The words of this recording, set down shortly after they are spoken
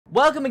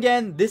Welcome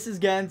again, this is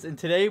Gens, and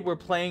today we're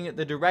playing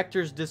the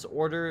Director's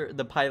Disorder,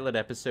 the pilot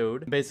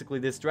episode. Basically,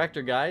 this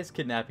director guy is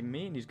kidnapping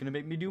me, and he's gonna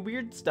make me do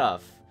weird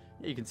stuff.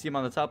 Yeah, you can see him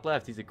on the top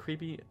left, he's a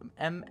creepy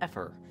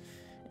MFer.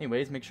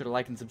 Anyways, make sure to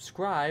like and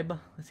subscribe.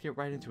 Let's get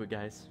right into it,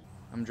 guys.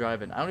 I'm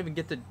driving. I don't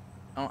get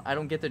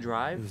to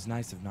drive. It was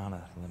nice of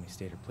Nana to let me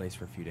stay at her place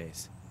for a few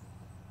days,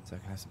 so I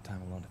can have some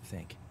time alone to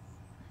think.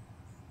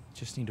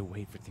 Just need to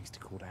wait for things to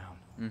cool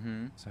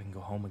down, so I can go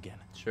home again.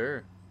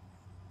 Sure.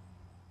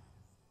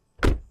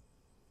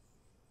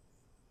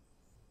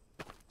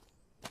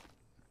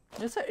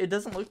 It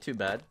doesn't look too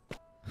bad.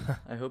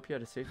 I hope you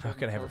had a safe time. How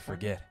could I ever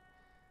forget?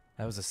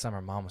 That was the summer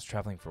Mom was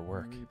traveling for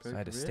work, so I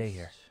had to stay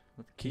here.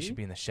 Key should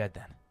be in the shed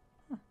then.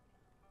 Huh.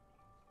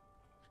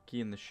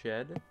 Key in the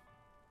shed?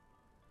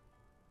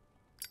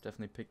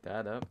 Definitely pick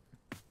that up.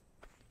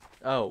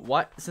 Oh,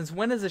 what? Since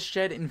when is a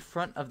shed in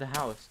front of the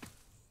house?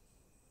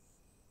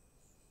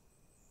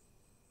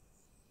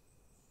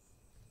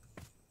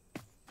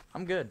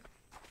 I'm good.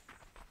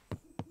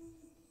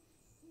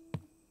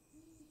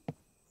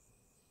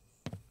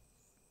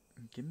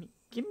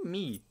 Give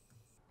me.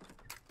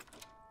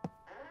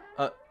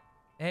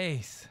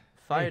 Ace.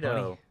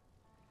 Fido.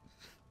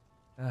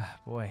 Hey,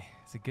 boy,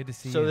 is it good to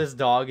see you. So this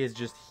dog is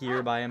just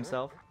here by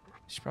himself?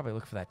 Should probably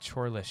look for that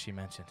chore list she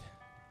mentioned.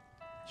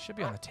 Should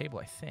be on the table,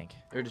 I think.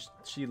 Or does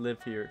she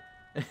live here?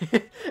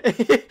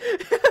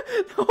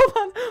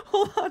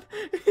 Hold on.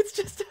 It's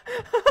just a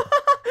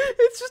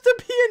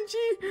PNG.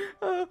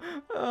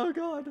 Oh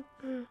god.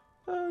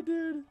 Oh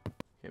dude.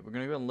 Okay, we're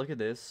gonna go and look at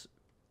this.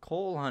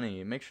 Cole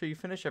Honey, make sure you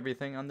finish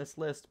everything on this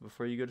list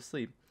before you go to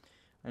sleep.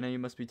 I know you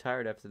must be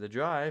tired after the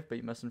drive, but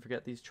you mustn't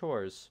forget these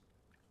chores.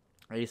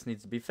 Ace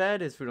needs to be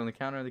fed, his food on the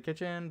counter in the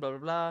kitchen, blah blah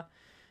blah.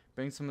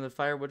 Bring some of the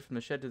firewood from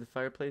the shed to the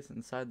fireplace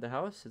inside the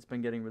house. It's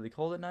been getting really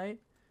cold at night.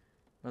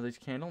 Mother's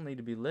candle need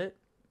to be lit.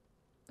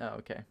 Oh,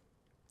 okay.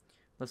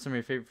 Left some of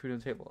your favorite food on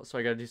the table. So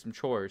I gotta do some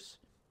chores.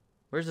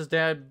 Where's his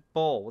dad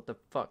bowl? What the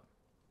fuck?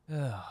 Ugh,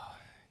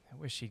 I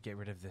wish she'd get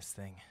rid of this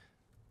thing.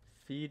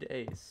 Feed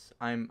Ace.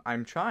 I'm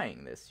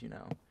trying this, you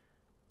know.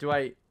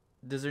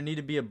 Does there need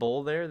to be a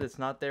bowl there that's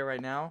not there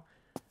right now?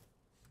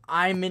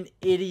 I'm an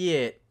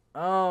idiot.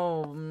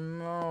 Oh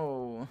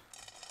no.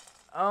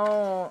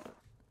 Oh.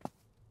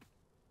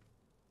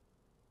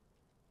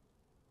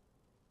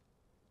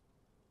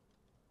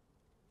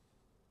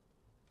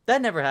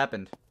 That never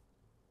happened.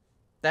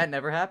 That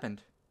never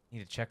happened. Need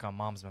to check on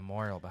Mom's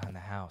memorial behind the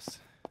house.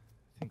 I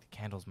think the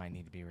candles might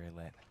need to be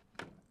relit.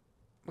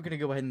 We're gonna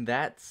go ahead and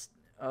that's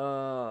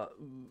I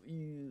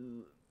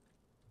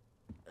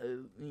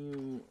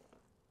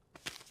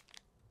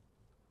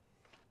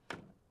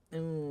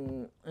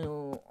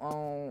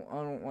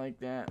don't like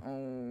that.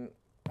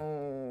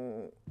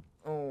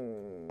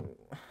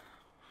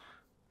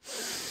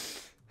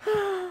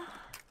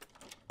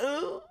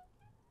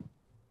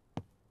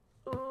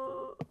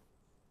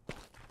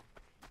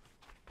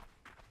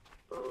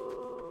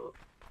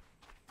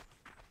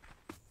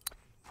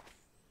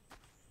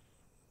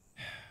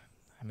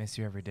 I miss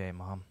you every day,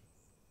 Mom.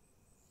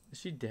 Is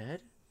she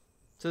dead?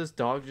 So this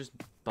dog just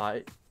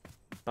by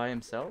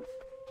himself?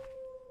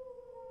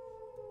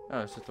 Oh,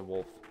 it's just a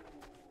wolf.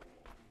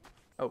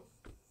 Oh.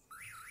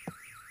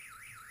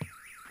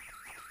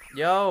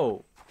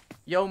 Yo!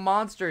 Yo,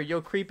 monster!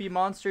 Yo, creepy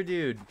monster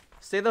dude!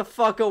 Stay the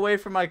fuck away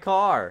from my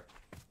car!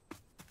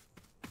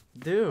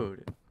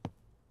 Dude.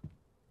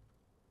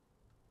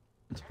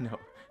 No,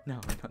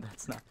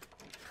 that's not.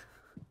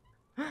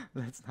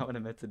 That's not what I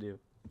meant to do.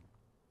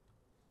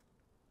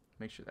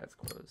 Make sure that's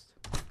closed.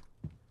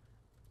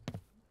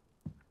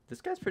 This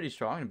guy's pretty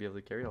strong to be able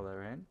to carry all that,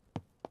 right?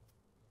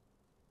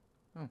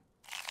 Oh.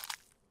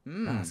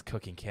 Nana's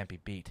cooking can't be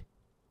beat.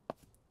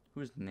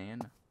 Who's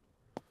Nana?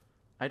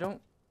 I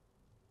don't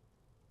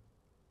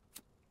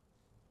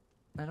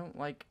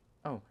like...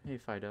 Oh, hey,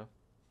 Fido.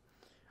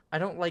 I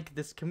don't like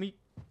this. Can we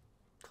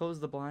close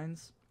the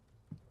blinds?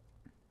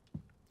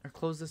 Or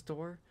close this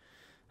door?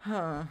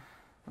 Huh.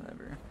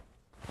 Whatever.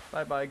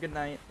 Bye-bye. Good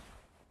night.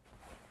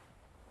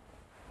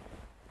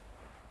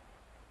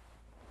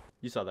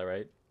 You saw that,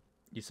 right?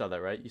 You saw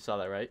that, right? You saw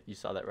that, right? You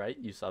saw that, right?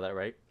 You saw that,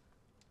 right?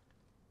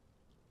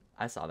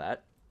 I saw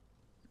that.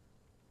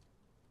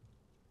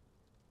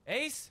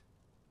 Ace?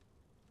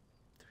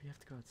 Do we have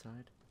to go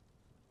outside?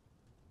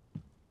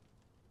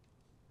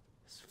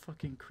 This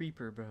fucking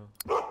creeper, bro.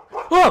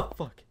 Oh,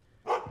 fuck!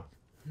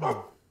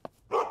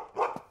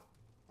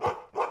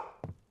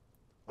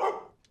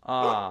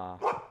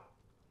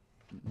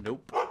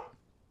 Nope.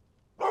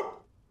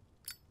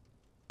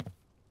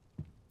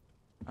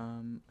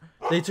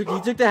 He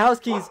took the house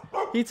keys.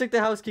 He took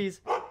the house keys.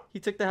 He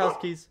took the house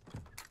keys.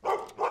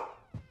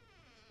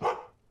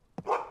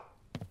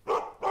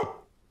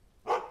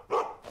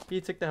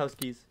 He took the house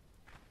keys.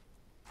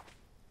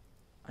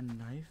 A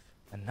knife?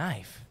 A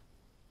knife?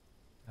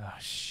 Oh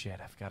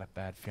shit, I've got a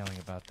bad feeling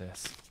about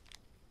this.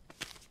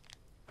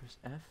 Where's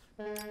F?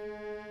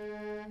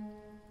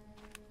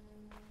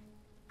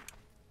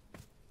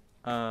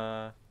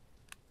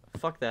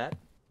 Fuck that.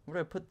 Where do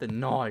I put the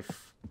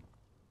knife?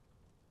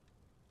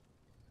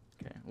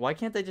 Okay. Why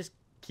can't they just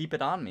keep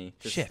it on me?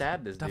 Just Shit,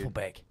 stab this duffel dude.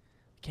 bag.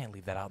 Can't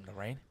leave that out in the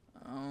rain.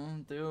 Oh,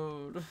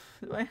 dude.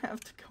 Do I have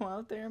to go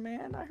out there,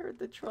 man? I heard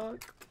the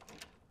truck.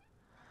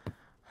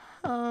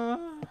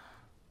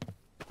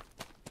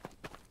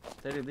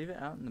 Did he leave it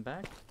out in the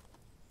back?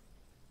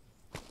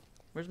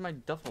 Where's my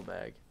duffel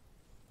bag?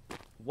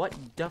 What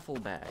duffel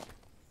bag?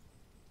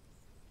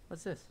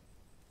 What's this?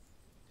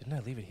 Didn't I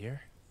leave it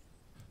here?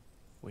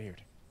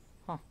 Weird.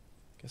 Huh.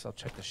 Guess I'll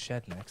check the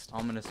shed next.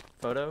 Ominous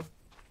photo.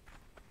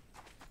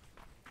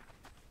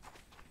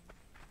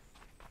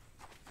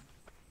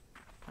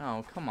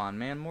 Oh, come on,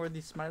 man. More of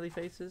these smiley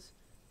faces?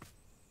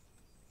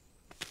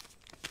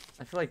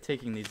 I feel like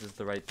taking these is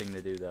the right thing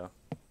to do, though.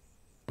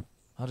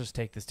 I'll just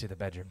take this to the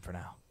bedroom for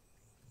now.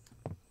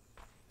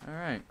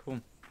 Alright, cool.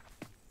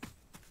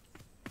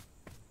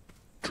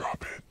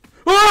 Drop it.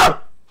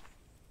 Ah!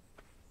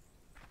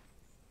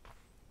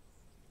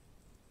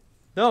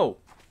 No!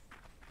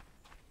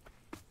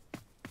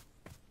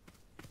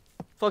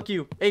 Fuck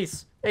you.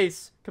 Ace.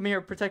 Ace. Come here.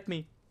 Protect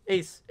me.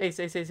 Ace. Ace.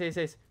 Ace. Ace. Ace.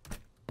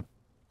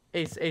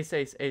 Ace. Ace. Ace.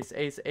 Ace.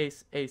 Ace.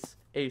 Ace. Ace.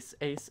 Ace. Ace.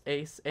 Ace.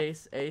 Ace.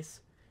 Ace. Ace.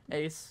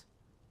 Ace.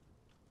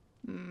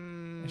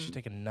 I should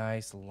take a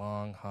nice,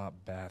 long, hot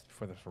bath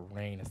before this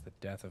rain is the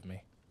death of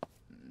me.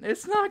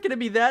 It's not gonna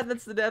be that.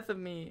 That's the death of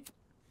me.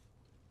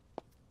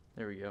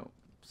 There we go.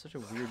 Such a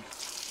weird...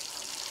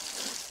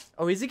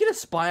 Oh, is he gonna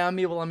spy on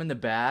me while I'm in the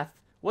bath?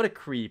 What a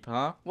creep,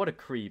 huh? What a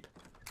creep.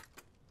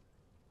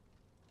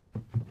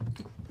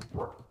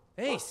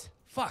 Ace!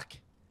 Fuck!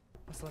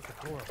 Must have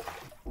left the door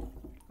open.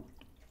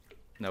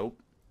 Nope.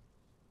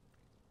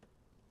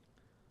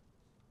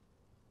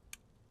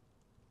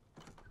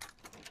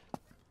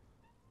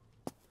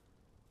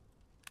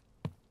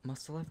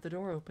 Must have left the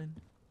door open.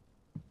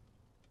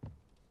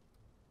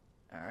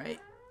 Alright.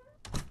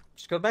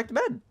 Just go back to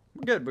bed.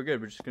 We're good, we're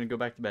good. We're just gonna go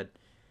back to bed.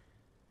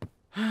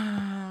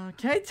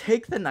 Can I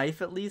take the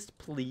knife at least,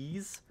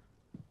 please?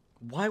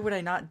 Why would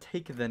I not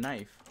take the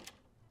knife?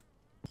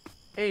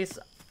 Ace,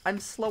 I'm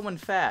slow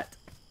and fat.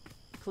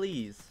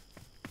 Please.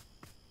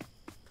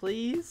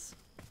 Please?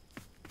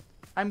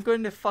 I'm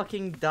going to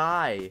fucking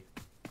die.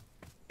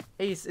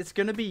 Ace, it's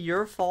gonna be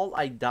your fault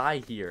I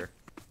die here.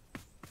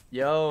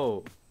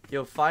 Yo.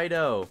 Yo,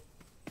 Fido.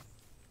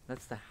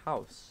 That's the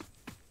house.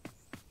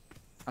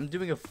 I'm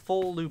doing a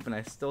full loop and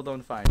I still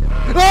don't find it.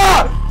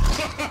 Ah!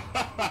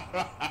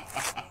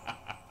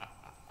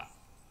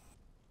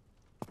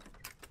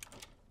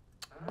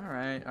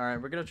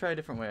 Alright, we're gonna try a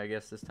different way, I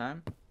guess, this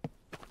time.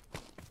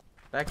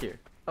 Back here.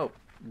 Oh,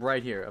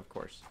 right here, of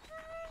course.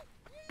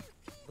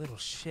 Little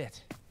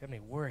shit. Got me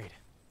worried.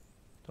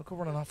 Don't go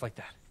running off like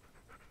that.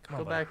 Come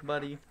on, Go back,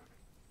 buddy.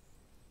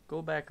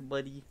 Go back,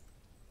 buddy.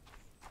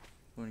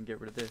 I'm gonna get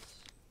rid of this.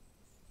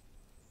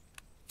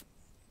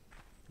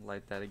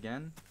 Light that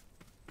again.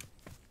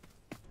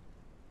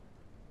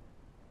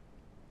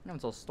 Now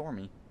it's all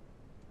stormy.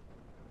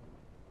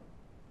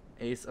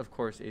 Ace, of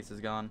course Ace is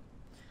gone.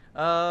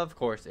 Of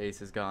course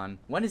Ace is gone.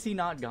 When is he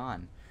not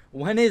gone?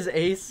 When is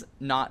Ace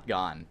not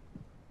gone?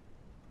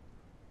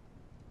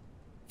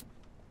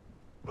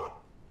 Oh,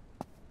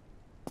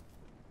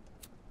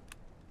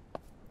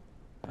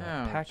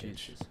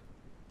 package. Jesus.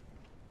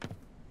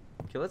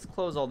 Okay, let's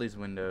close all these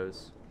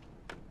windows.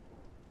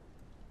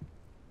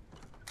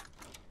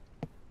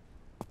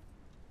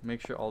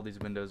 Make sure all these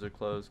windows are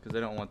closed because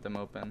I don't want them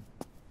open.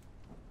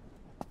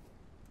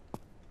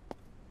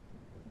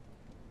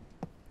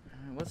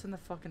 What's in the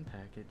fucking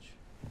package?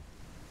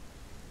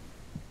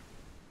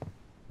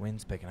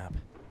 Wind's picking up.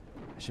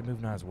 I should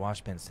move Nana's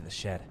wash bins to the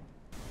shed.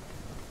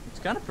 It's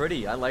kind of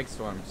pretty. I like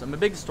storms. I'm a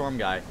big storm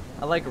guy.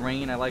 I like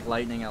rain. I like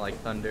lightning. I like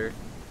thunder.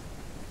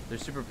 They're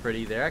super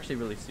pretty. They're actually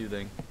really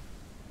soothing.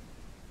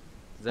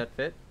 Does that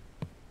fit?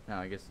 No,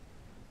 I guess.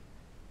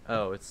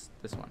 Oh, it's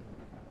this one.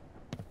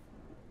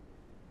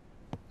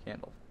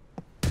 Candle.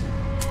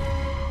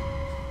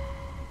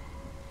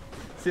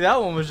 See,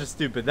 that one was just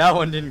stupid. That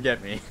one didn't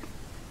get me.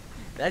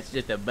 That's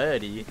just a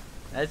buddy.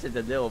 That's just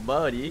a little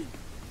buddy.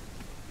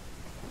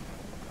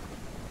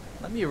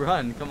 Let me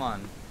run. Come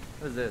on.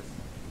 What is this?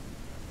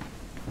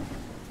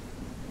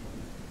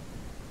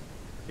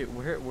 Okay,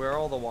 where are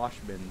all the wash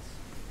bins?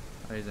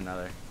 Oh, here's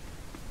another.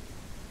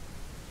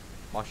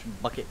 Wash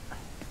bucket.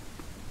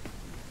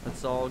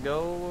 Let's all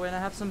go and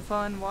have some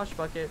fun. Wash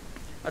bucket.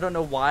 I don't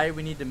know why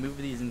we need to move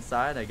these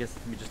inside. I guess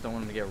we just don't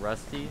want them to get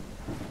rusty.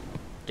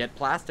 Get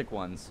plastic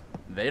ones.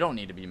 They don't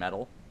need to be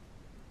metal.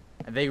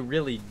 They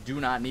really do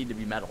not need to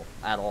be metal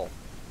at all.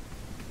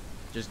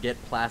 Just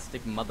get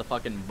plastic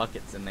motherfucking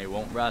buckets and they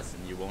won't rust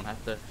and you won't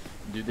have to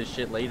do this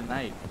shit late at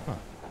night. Huh.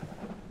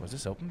 Was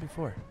this open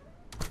before?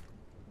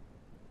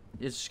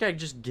 Is this guy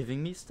just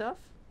giving me stuff?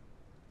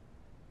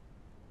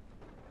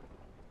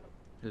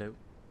 Hello?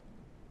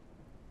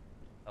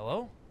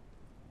 Hello?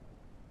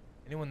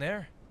 Anyone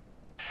there?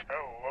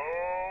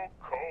 Hello,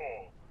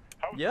 Cole.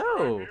 How's Yo. the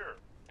drive here?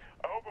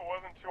 I hope it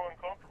wasn't too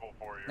uncomfortable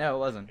for you. No, it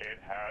wasn't. It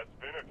has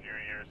been a few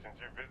years since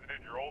you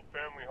visited your old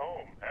family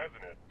home,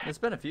 hasn't it? It's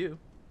been a few.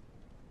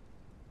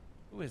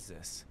 Who is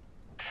this?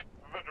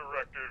 The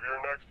director of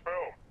your next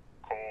film,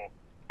 Cole.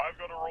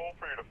 role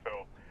for you to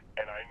fill,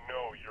 and I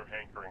know you're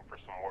hankering for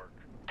some work.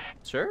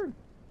 Sure.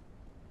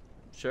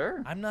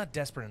 Sure. I'm not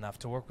desperate enough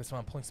to work with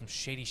someone pulling some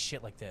shady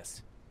shit like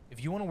this.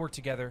 If you want to work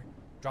together,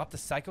 drop the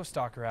Psycho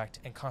Stalker Act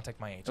and contact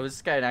my agent. Oh, is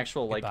this guy an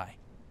actual, like, Goodbye.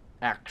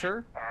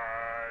 actor?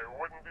 I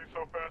wouldn't be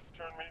so fast to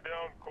turn me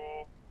down,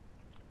 Cole.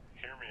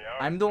 Hear me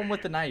out. I'm the one with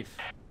please. the knife.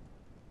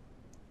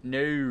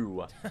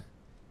 No.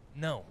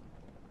 No.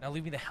 Now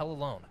leave me the hell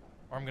alone,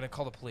 or I'm gonna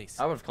call the police.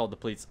 I would have called the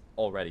police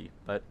already,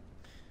 but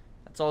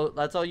that's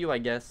all you, I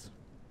guess.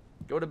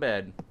 Go to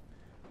bed.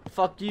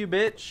 Fuck you,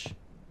 bitch.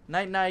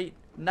 Night night.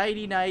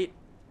 Nighty night.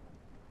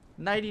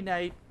 Nighty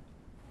night.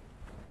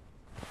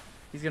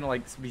 He's gonna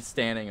like be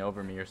standing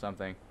over me or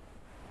something.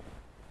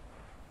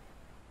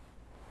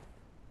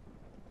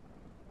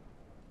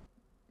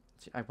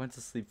 I went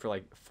to sleep for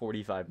like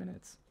 45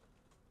 minutes.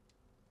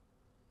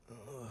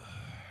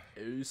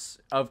 Ace.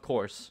 Of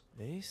course.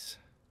 Ace?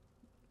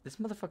 This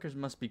motherfucker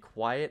must be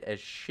quiet as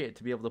shit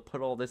to be able to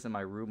put all this in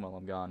my room while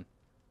I'm gone.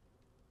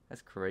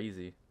 That's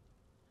crazy.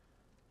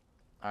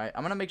 Alright,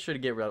 I'm gonna make sure to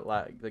get rid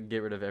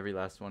of every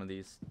last one of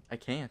these. I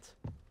can't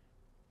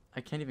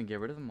even get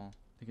rid of them all.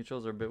 The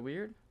controls are a bit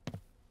weird.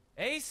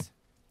 Ace?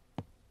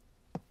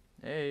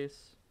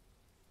 Ace.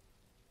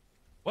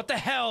 What the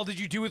hell did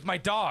you do with my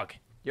dog?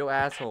 Yo,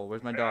 asshole,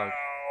 where's my dog?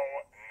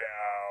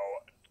 Now,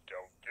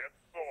 don't get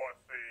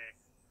saucy.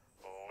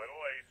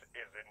 Little Ace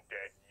isn't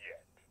dead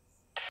yet.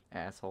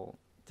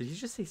 Asshole. Did he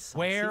just say saucy?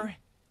 Where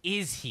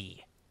is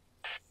he?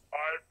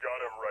 I've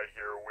got him right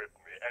here with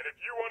me, and if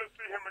you want to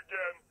see him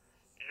again,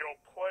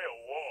 you'll play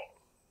along.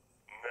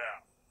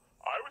 Now,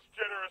 I was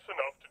generous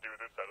enough to do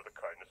this out of the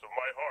kindness of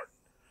my heart,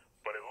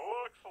 but it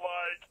looks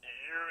like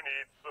you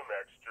need some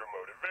extra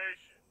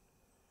motivation.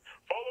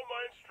 Follow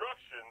my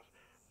instructions,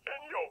 and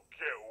you'll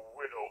get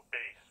Little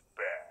Ace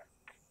back.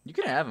 You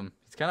can have him.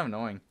 He's kind of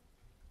annoying.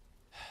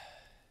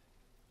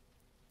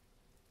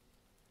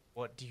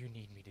 What do you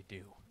need me to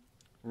do?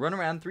 Run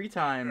around 3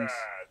 times.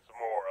 That's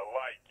more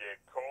like it,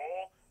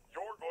 Cole.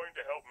 You're going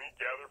to help me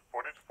gather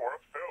footage for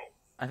a film.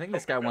 I think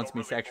this guy Something wants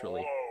me that'll really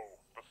sexually. blow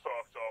the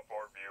socks off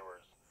our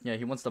viewers. Yeah,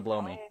 he wants to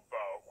blow me. How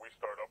about we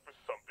start off with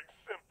something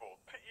simple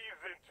to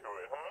ease into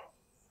it, huh?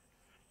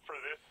 For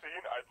this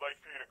scene, I'd like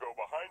for you to go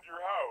behind your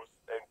house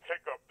and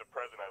pick up the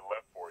present I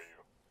left for you.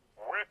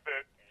 With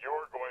it,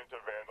 you're going to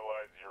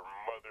vandalize your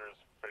mother's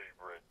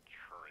favorite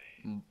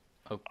tree.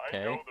 I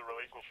Okay. know the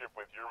relationship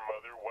with your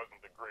mother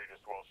wasn't the greatest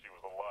while she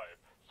was alive,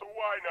 so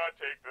why not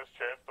take this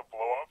chance to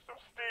blow off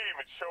some steam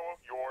and show off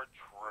your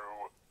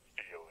true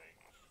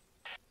feelings?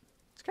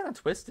 It's kind of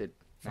twisted,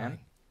 man.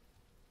 Fine.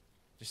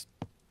 Just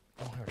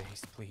don't hurt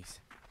Ace, please.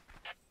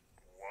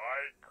 Why,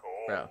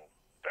 Cole? Bro.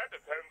 That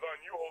depends on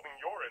you holding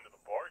your end of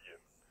the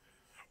bargain.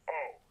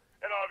 Oh,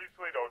 and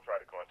obviously don't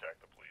try to contact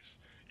the police.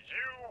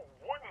 You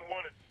wouldn't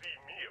want to see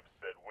me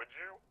upset, would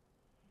you?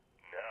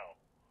 Now,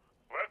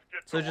 let's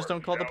get So to just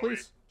work, don't call the shall we?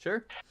 police.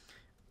 Sure.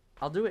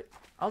 I'll do it.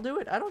 I'll do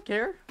it. I don't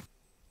care.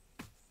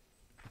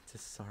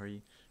 Just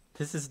sorry.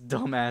 This is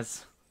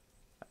dumbass.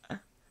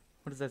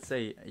 What does that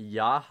say?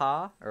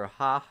 Yaha or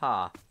ha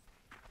ha?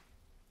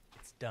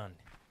 It's done.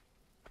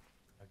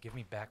 Now give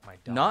me back my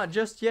dog. Not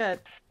just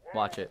yet.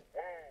 Watch it.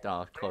 Whoa,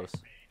 Oh, close.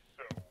 Don't be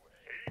so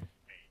hasty.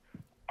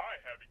 I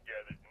haven't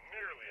gathered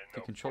nearly enough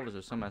The controllers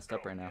are so messed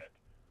up right now. yet.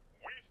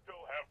 We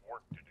still have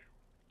work to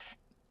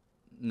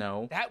do.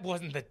 No. That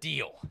wasn't the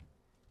deal.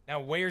 Now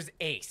where's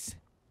Ace?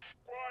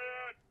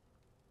 Quiet!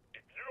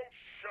 If you don't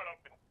shut up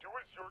and do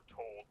as you're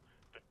told,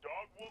 the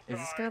dog will Is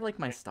this die, guy like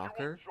my and you will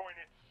stalker? join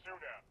it soon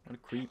after. What a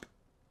creep.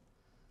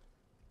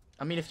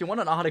 I mean, if you want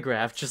an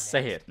autograph, just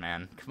say it,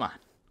 man. Come on.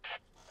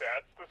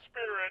 That's the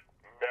spirit.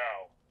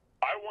 Now,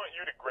 I want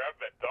you to grab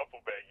that duffel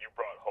bag you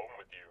brought home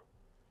with you.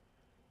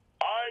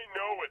 I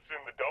know what's in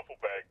the duffel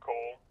bag,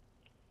 Cole.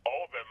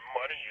 All that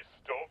money you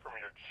stole from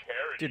your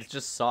charity. Dude, it's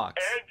just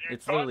socks. And you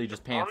It's thought literally to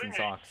just pants and bring it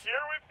socks.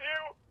 here with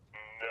you?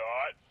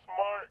 Not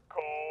smart,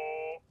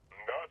 Cole.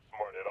 Not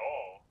smart at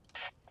all.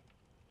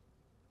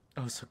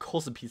 Oh, so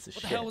Cole's a piece of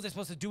What shit. the hell was I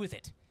supposed to do with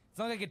it? It's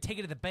not like I could take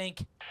it to the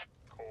bank.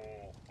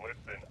 Cole,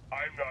 listen,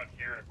 I'm not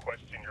here to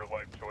question your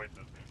life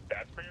choices.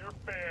 That's for your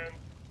fans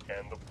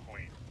and the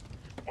police.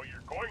 What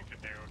you're going to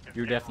do is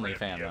You're get definitely a rid of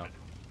fan, the though. evidence.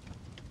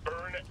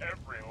 Earn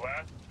every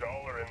last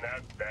dollar in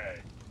that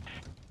bag.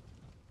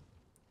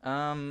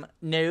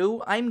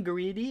 No, I'm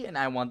greedy and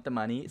I want the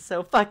money,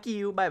 so fuck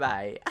you,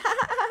 bye-bye.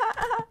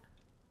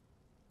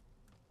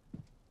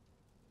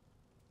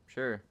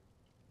 Sure.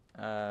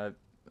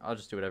 I'll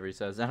just do whatever he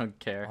says, I don't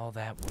care. All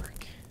that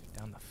work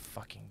down the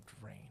fucking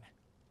drain.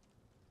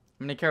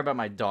 I'm gonna care about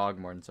my dog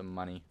more than some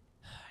money.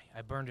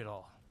 I burned it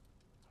all.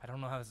 I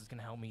don't know how this is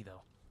gonna help me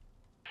though.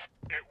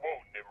 It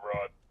won't,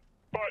 Nimrod.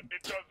 But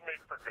it does make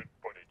for good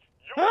footage.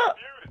 You're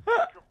viewed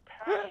as a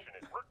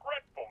compassionate,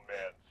 regretful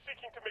man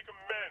seeking to make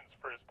amends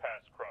for his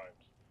past crimes.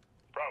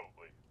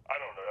 Probably. I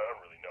don't know. I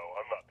don't really know.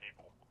 I'm not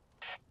people.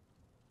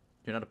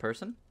 You're not a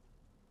person?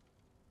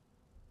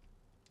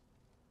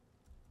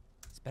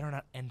 This better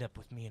not end up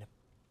with me in a...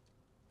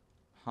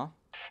 Huh?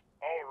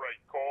 All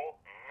right,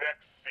 Cole.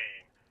 Next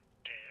scene.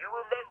 Do you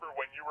remember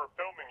when you were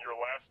filming your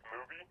last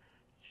movie?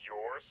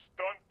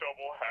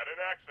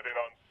 accident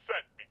on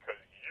set because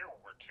you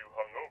were too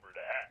hungover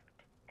to act.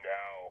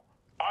 Now,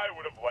 I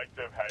would have liked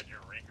to have had you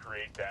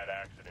recreate that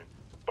accident,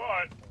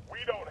 but we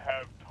don't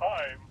have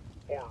time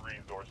or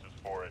resources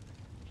for it.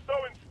 So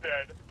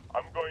instead,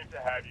 I'm going to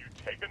have you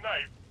take a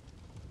knife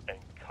and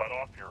cut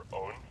off your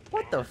own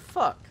What the finger.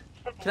 fuck?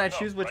 Simple Can I enough,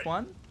 choose which right?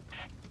 one?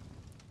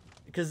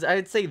 Because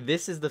I'd say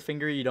this is the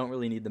finger you don't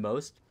really need the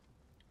most.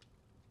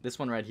 This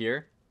one right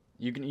here.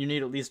 You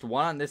need at least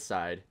one on this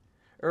side.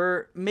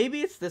 Or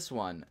maybe it's this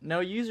one. No,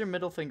 you use your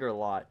middle finger a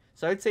lot.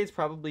 So I'd say it's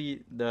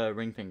probably the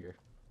ring finger.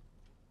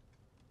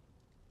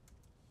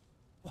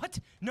 What?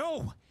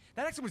 No!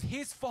 That accident was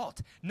his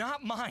fault,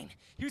 not mine.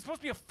 He was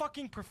supposed to be a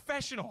fucking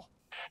professional.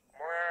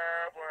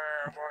 Blah,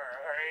 blah, blah.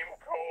 I'm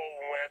Cole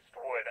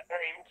Westwood.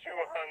 I'm too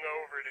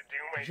hungover to do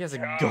my He has a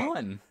job.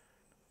 gun.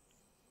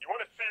 You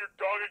want to see your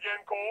dog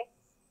again, Cole?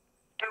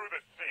 Do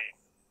the scene.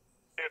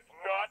 If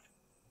not,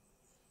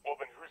 well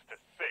then who's to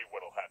say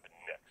what'll happen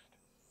next?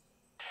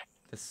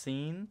 The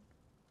scene?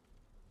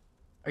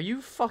 Are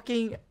you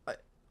fucking...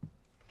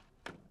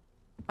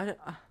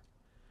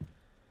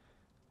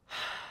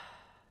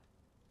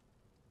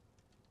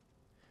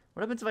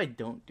 What happens if I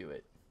don't do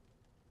it?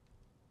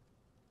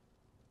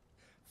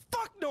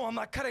 Fuck no, I'm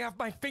not cutting off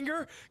my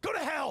finger! Go to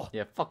hell!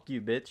 Yeah, fuck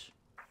you, bitch.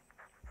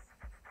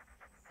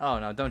 Oh,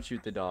 no, don't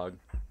shoot the dog.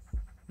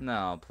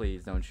 No,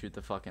 please don't shoot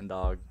the fucking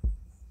dog.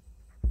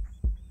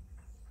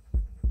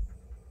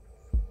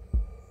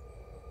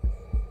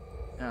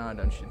 No,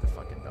 don't shoot the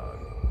fucking dog.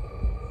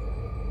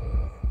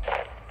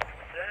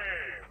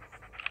 Dave!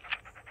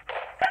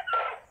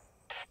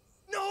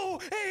 No,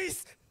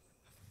 Ace!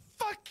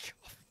 Fuck!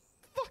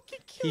 Fucking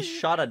kill He you.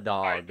 shot a I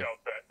dog.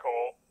 doubt that,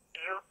 Cole.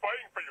 You're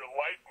fighting for your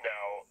life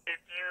now. If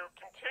you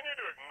continue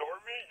to ignore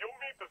me, you'll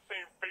meet the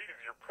same fate as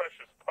your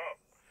precious pup.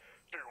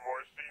 2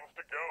 more scenes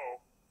to go.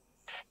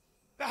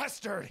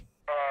 Bastard!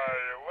 I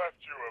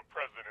left you a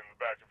present in the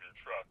back of your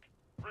truck.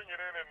 Bring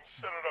it in and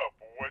set it up,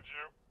 would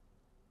you?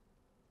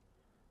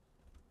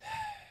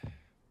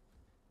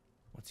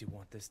 What's he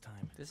want this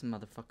time? This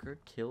motherfucker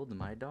killed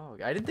my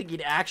dog. I didn't think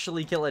he'd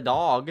actually kill a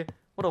dog.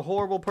 What a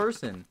horrible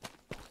person.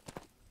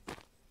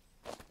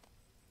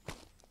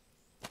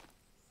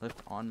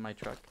 Lift on my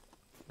truck.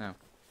 No.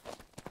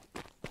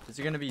 Is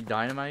he gonna be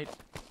dynamite?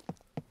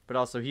 But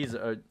also, he's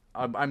a...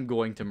 I'm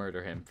going to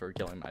murder him for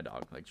killing my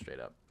dog, like, straight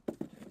up.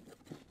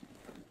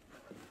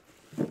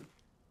 What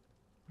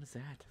is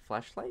that?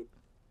 Flashlight?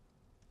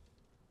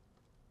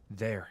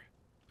 There.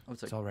 Oh,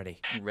 it's It's like all ready.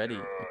 ready.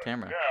 A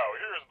camera. Now,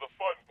 here's the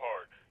fun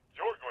part.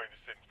 You're going to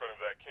sit in front of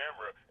that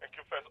camera and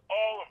confess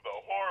all of the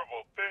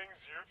horrible things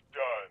you've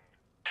done.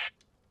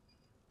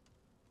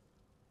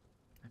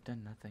 I've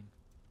done nothing.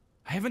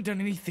 I haven't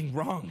done anything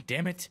wrong,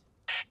 damn it.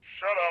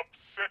 Shut up,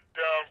 sit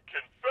down,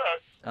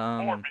 confess,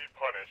 or be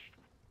punished.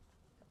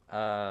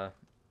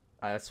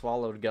 I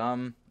swallowed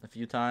gum a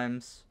few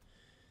times.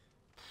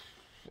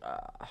 I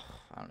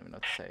don't even know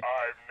what to say.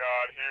 I'm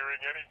not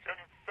hearing any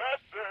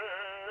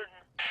confessing.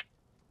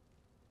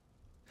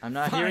 I'm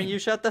not Fine. hearing you.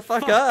 Shut the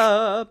fuck Fuck.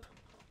 up.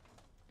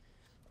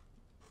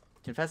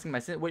 Confessing my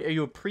sin. Wait, are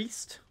you a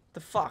priest? The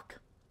fuck?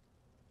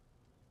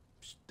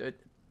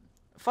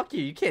 Fuck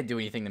you. You can't do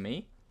anything to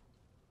me.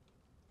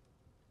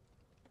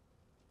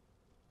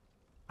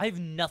 I have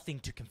nothing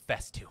to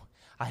confess to.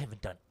 I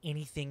haven't done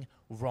anything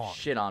wrong.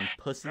 Shit on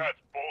pussy.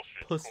 That's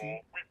bullshit, Pussy. Cole.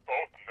 We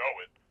both know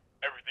it.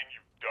 Everything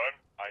you've done,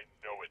 I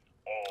know it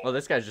all. Oh,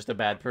 this guy's just a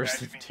bad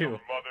person Abandoning too.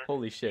 your mother,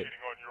 Holy shit.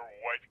 cheating on your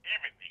wife,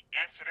 even the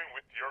incident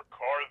with your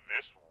car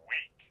this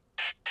week.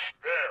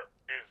 There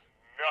is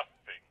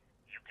nothing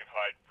you can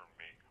hide from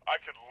me. I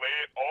could lay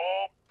it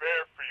all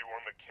bare for you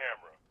on the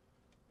camera,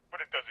 but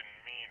it doesn't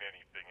mean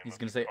anything. He's unless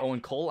gonna say, it "Oh, comes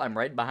and Cole, I'm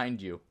right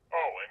behind you."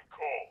 Oh, and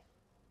Cole.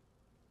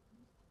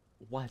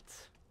 What?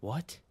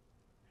 What?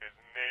 His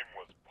name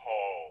was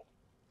Paul.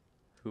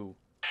 Who?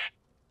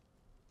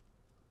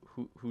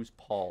 Who's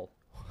Paul?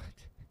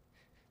 What?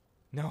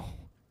 No.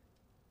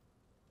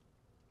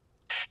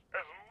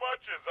 As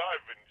much as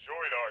I've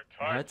enjoyed our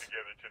time What?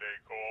 together today,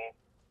 Cole,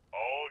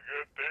 all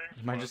good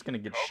things Am I must just gonna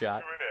get come shot?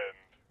 to an end.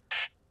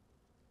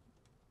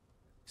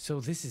 So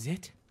this is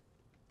it?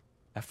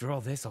 After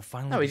all this, I'll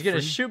finally No, he's be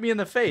gonna free? shoot me in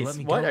the face. Let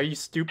me What? go. Are you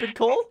stupid,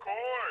 Cole? Of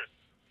course.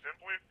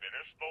 Simply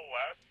finish the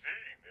last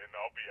scene, and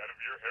I'll be out of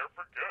your hair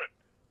for good.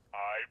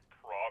 I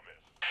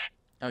promise.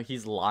 Oh,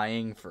 he's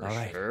lying for All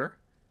right. sure.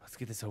 Let's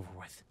get this over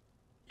with.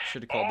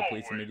 Should have called the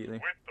police Always immediately.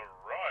 with the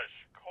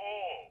rush,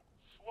 Cole.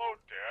 Slow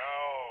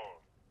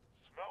down.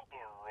 Smell the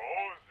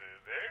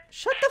roses, eh?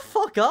 Shut the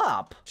fuck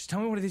up. Just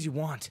tell me what it is you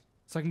want,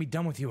 so I can be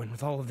done with you and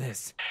with all of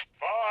this.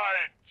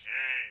 Fine.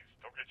 Jeez,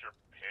 don't get your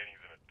panties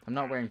in a I'm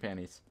not wearing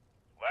panties.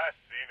 Last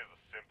scene is a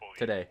simple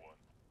Today. easy one.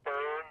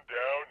 Burn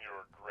down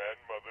your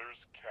grandmother's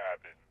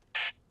cabin.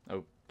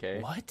 Okay.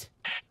 What?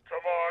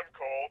 Come on,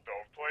 Cole,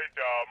 don't play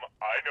dumb.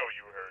 I know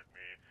you heard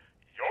me.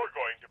 You're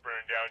going to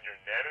burn down your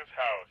Nana's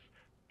house,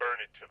 burn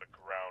it to the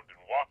ground, and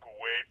walk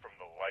away from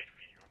the life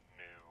you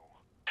knew.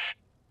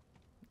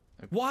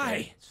 Okay.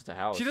 Why? It's just a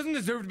house. She doesn't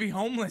deserve to be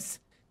homeless.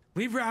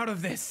 Leave her out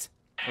of this.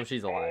 Oh,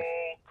 she's alive.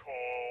 Cole,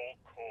 Cole,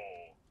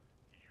 Cole.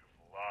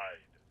 You've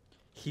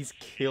He's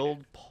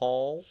killed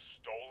Paul?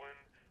 Stolen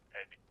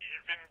and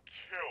even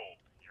killed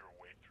your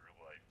way through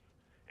life.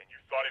 And you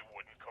thought it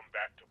wouldn't come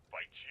back to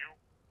bite you?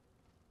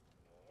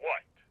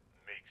 What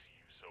makes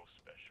you so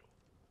special?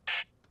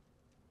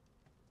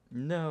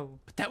 No.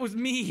 But that was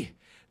me,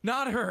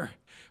 not her.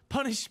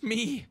 Punish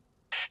me.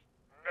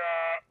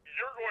 Nah,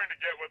 you're going to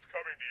get what's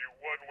coming to you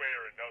one way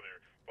or another.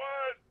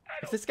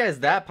 But If this guy's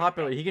that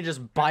popular, he can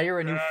just buy her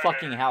a new that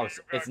fucking energy house.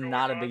 you got It's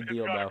not a going on, big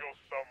deal, it's gotta bro. go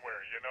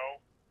somewhere, you know?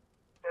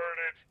 Burn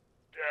it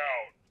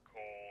down,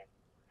 Cole.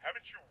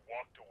 Haven't you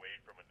walked away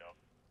from enough?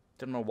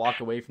 I'm gonna walk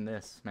away from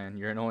this, man.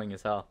 You're annoying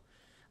as hell.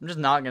 I'm just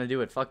not gonna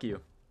do it. Fuck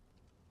you.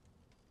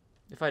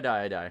 If I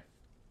die, I die.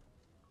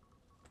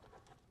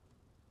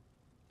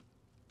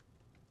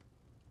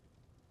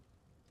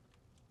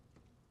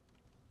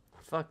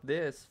 Fuck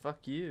this.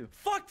 Fuck you.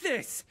 Fuck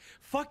this.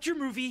 Fuck your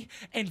movie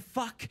and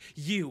fuck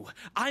you.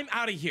 I'm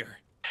out of here.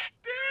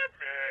 Damn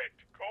it,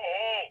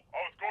 Cole. I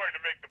was going to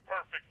make the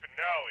perfect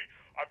finale.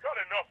 I've got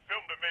enough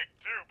film to make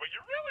too, but you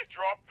really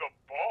dropped the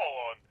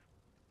ball on...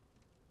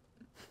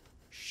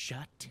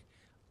 Shut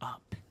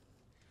up.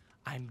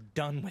 I'm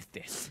done with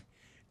this.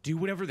 Do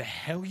whatever the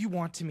hell you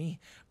want to me,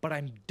 but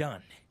I'm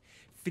done.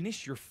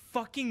 Finish your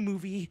fucking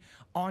movie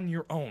on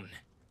your own.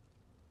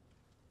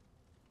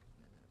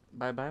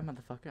 Bye-bye,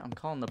 motherfucker. I'm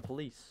calling the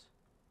police.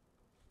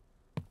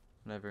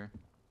 Whatever.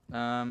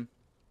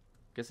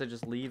 Guess I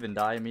just leave and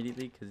die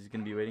immediately because he's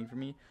gonna be waiting for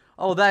me.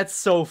 Oh, that's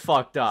so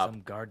fucked up.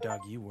 Some guard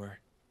dog you were.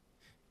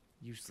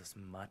 Useless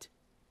mutt.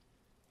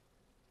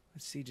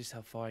 Let's see just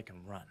how far I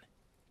can run.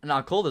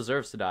 Nah, Cole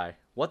deserves to die.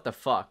 What the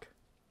fuck?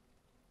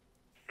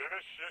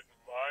 Finish it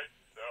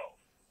myself.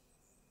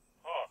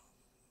 Huh.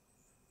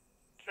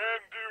 Can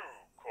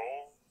do,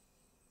 Cole.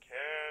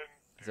 Can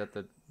do. Is that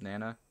the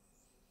Nana?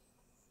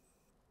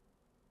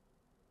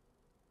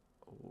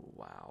 Oh,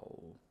 wow.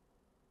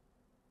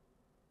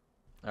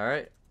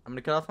 Alright. I'm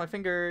gonna cut off my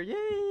finger.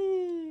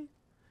 Yay!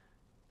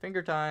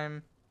 Finger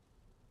time.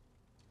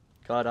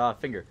 Cut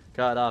off finger.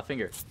 Cut off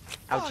finger.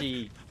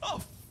 Ouchie.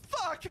 Oh,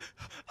 fuck!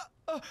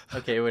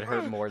 Okay, it would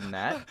hurt more than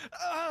that.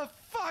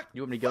 Fuck!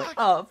 You want me to go? Fuck.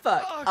 Oh,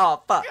 fuck. Oh,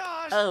 Oh, fuck.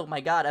 gosh. Oh,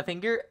 my God. A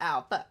finger?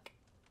 Ow, fuck.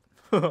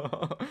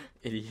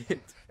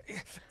 Idiot.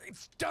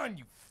 It's done,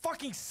 you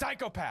fucking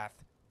psychopath!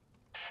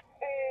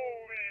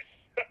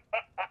 Holy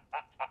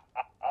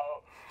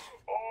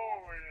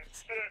Holy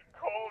shit,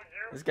 Cole,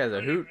 you This guy's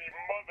a hoot. crazy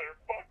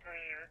motherfucker,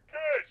 you.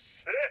 Good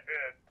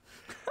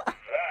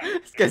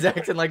shit. This guy's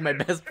acting like my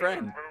best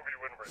friend. Movie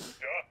when we're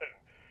done.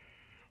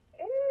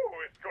 Ooh,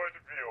 it's going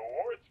to be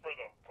awards for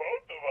the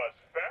both of us.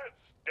 Fat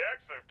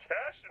stacks of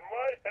cash in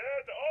my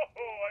hand.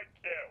 Oh, I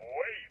can't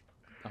wait.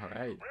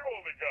 Alright. We've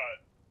only got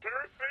 2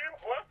 scenes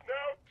left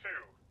now.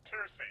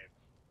 Two scenes.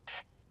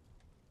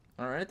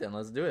 Alright then,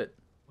 let's do it.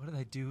 What did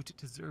I do to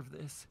deserve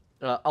this?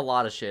 A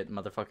lot of shit,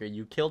 motherfucker.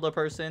 You killed a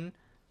person.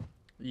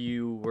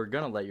 You were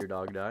gonna let your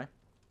dog die.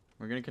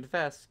 We're gonna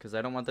confess, because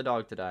I don't want the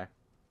dog to die.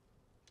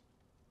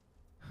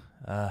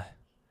 Oh.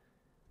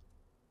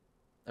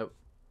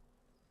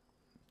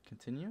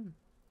 Continue?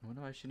 What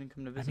if she didn't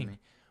come to visit me?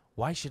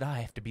 Why should I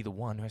have to be the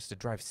one who has to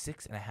drive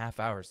 6.5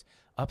 hours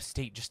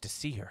upstate just to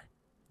see her?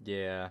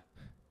 Yeah.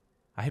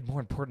 I had more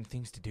important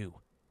things to do.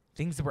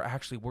 Things that were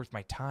actually worth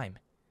my time.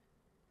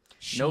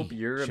 Nope, She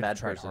you're a should've bad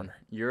tried person. harder.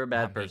 You're a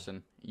bad Not me.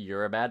 person.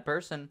 You're a bad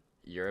person.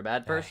 You're a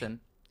bad person.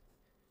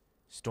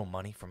 Stole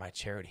money from my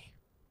charity.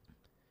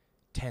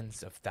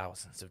 Tens of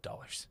thousands of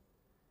dollars.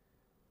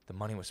 The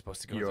money was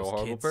supposed to go You're to a those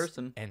horrible kids,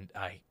 person. and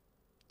I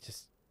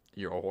just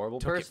You're a horrible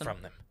took person. it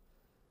from them.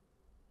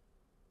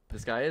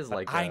 This guy is But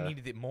like I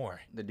needed it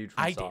more. the dude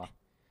from I Saw. did.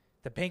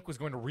 The bank was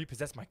going to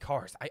repossess my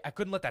cars. I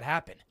couldn't let that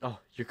happen. Oh,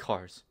 your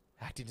cars.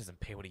 Acting doesn't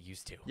pay what it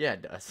used to. Yeah,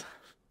 it does.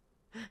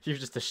 You're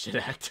just a shit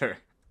actor.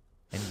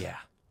 And yeah,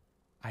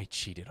 I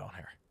cheated on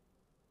her.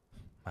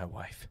 My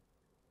wife.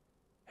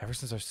 Ever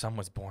since our son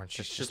was born, she's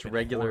It's just just been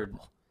regular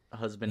horrible.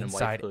 husband and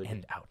Inside wife.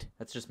 and out.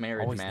 That's just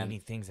marriage, Always man.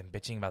 needing things and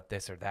bitching about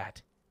this or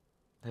that.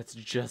 That's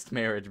just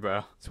marriage,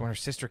 bro. So when her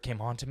sister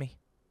came on to me,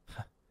 It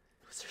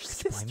was her Could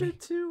you blame sister me?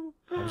 too.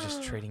 I was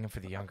just trading him for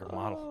the younger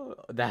model.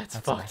 Oh, that's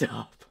That's fucked all.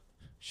 up.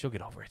 She'll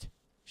get over it.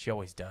 She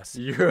always does.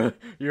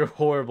 You're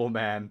horrible,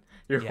 man.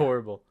 You're Yeah.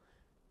 horrible.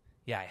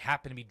 Yeah, I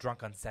happened to be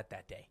drunk on set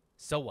that day.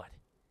 So what?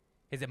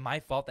 Is it my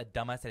fault that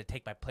dumbass had to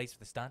take my place for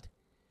the stunt?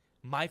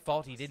 My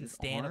fault he didn't his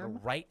stand in arm? the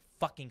right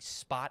fucking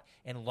spot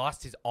and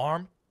lost his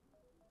arm?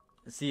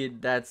 See,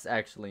 that's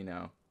actually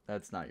no.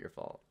 That's not your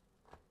fault.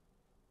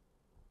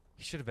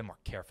 He should have been more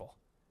careful.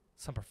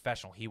 Some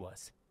professional he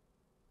was.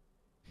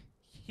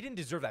 He didn't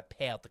deserve that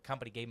payout the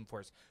company gave him for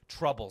his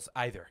troubles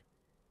either.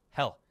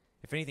 Hell,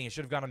 if anything, it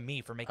should have gone to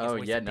me for making his Oh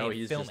wasted yeah, day no, of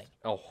he's filming. just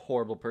a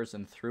horrible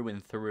person through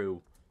and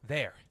through.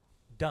 There.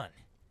 Done.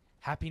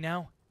 Happy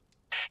now?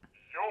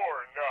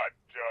 You're not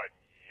done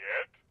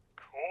yet.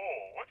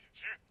 Cole, what did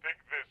you think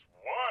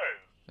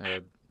this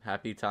was? A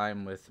happy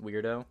time with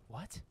Weirdo.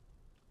 What?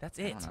 That's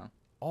I it. don't know.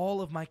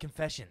 All of my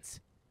confessions.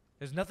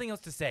 There's nothing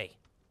else to say.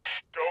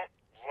 Don't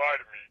lie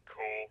to me,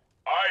 Cole.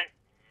 I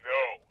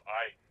know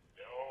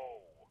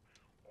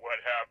what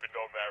happened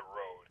on that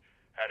road.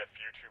 Had a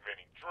few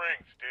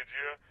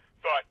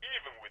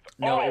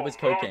No, it was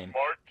no, cocaine.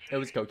 It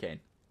was Martini. cocaine.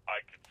 I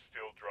could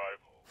still drive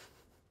home.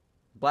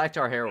 Black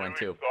tar heroin Really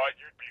too. thought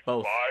you'd be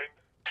Both.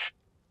 fine?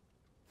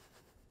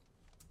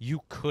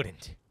 You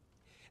couldn't.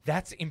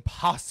 That's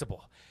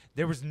impossible.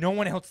 There was no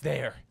one else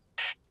there.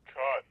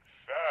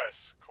 Confess,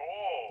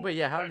 Cole. Wait,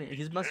 yeah, how Let did me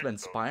he must have been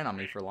take those spying on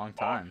me for a long weights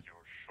time. off your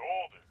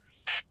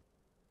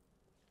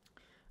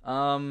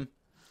shoulders.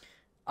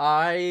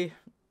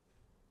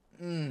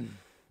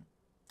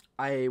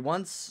 I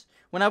once,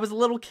 when I was a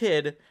little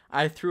kid,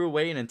 I threw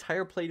away an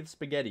entire plate of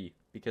spaghetti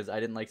because I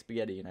didn't like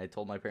spaghetti, and I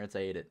told my parents I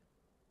ate it.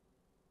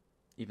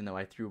 Even though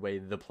I threw away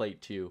the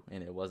plate too,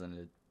 and it wasn't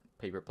a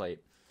paper plate.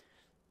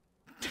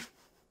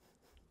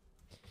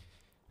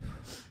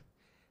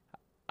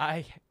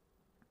 I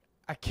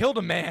killed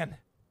a man.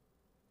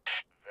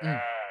 That's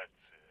it.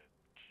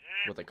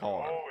 Keep What they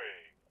call him.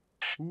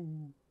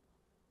 going.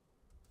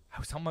 I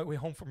was on my way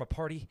home from a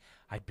party.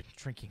 I'd been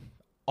drinking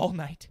all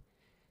night.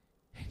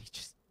 And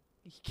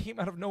he came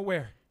out of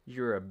nowhere.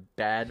 You're a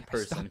bad I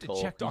person, stopped and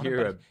Cole. checked on him,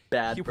 You're but a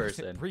bad he wasn't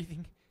person.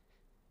 breathing.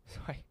 So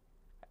I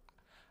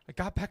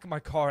got back in my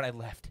car and I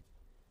left.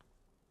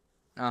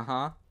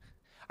 Uh-huh.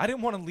 I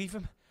didn't want to leave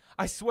him.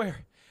 I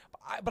swear.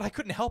 But I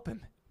couldn't help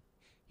him.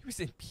 He was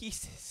in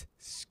pieces,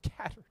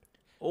 scattered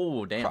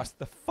Oh, damn. across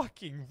the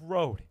fucking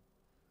road.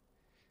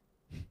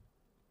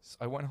 So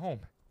I went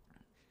home.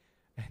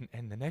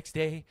 And the next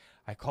day,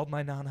 I called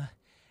my Nana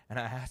and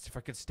I asked if I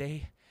could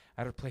stay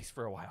at her place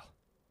for a while.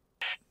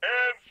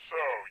 And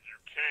so, you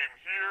came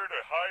here to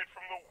hide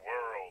from the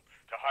world,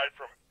 to hide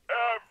from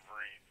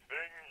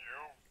everything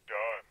you've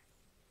done.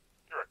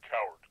 You're a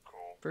coward,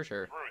 Cole. For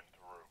sure. Through and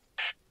through.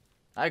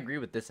 I agree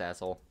with this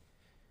asshole.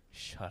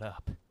 Shut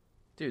up.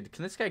 Dude,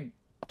 can this guy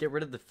get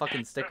rid of the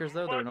fucking stickers,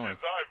 though? They're As much annoying. as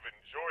I've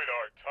enjoyed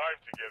our time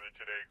together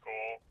today,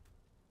 Cole,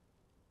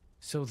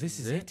 So this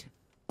is Is it?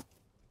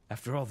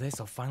 After all this,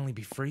 I'll finally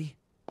be free?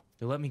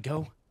 You'll let me go?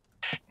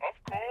 of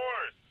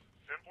course,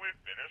 simply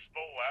finish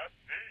the last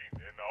scene,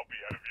 and I'll be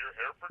out of your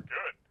hair for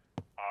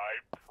good. I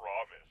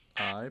promise.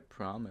 I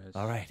promise.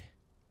 All right.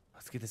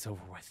 Let's get this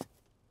over with.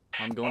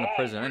 I'm going to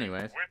prison Always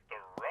anyways. With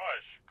the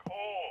rush,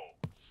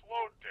 Cole.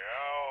 Slow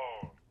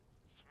down.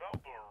 Smell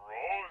the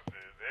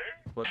roses,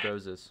 eh? What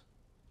roses?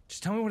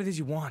 Just tell me what it is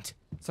you want,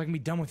 so I can be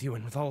done with you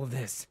and with all of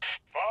this.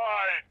 Fine,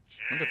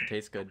 I wonder if it gee.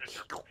 tastes good. Get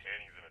your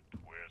panties in a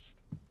twist.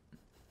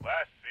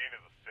 Last scene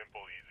is a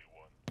simple, easy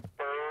one.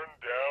 Burn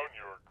down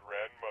your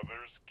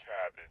grandmother's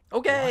cabin.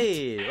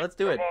 Okay, let's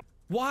do it.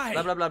 Why?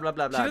 Blah blah blah blah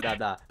blah blah Should've- blah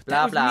blah that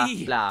blah was blah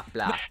me. blah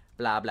blah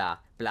blah blah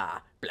blah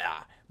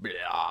blah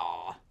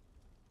blah.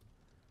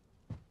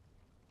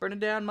 Burn it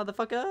down,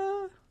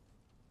 motherfucker.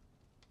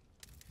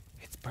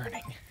 It's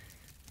burning.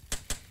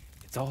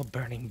 It's all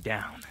burning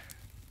down.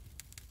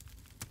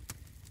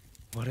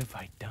 What have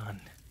I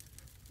done?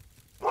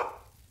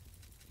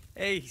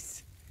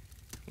 Ace!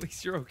 At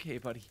least you're okay,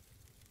 buddy.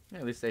 Yeah,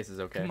 at least Ace is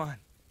okay. Come on.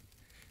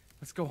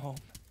 Let's go home.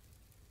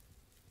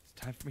 It's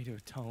time for me to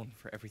atone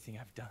for everything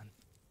I've done.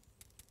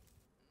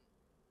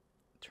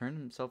 Turn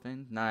himself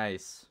in.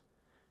 Nice.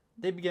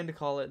 They begin to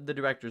call it the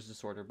director's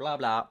disorder. Blah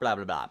blah blah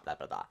blah blah blah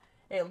blah blah.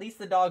 Hey, at least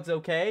the dog's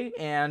okay,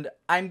 and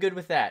I'm good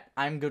with that.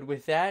 I'm good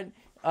with that.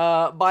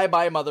 Bye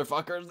bye,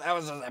 motherfuckers. That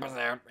was this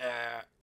episode.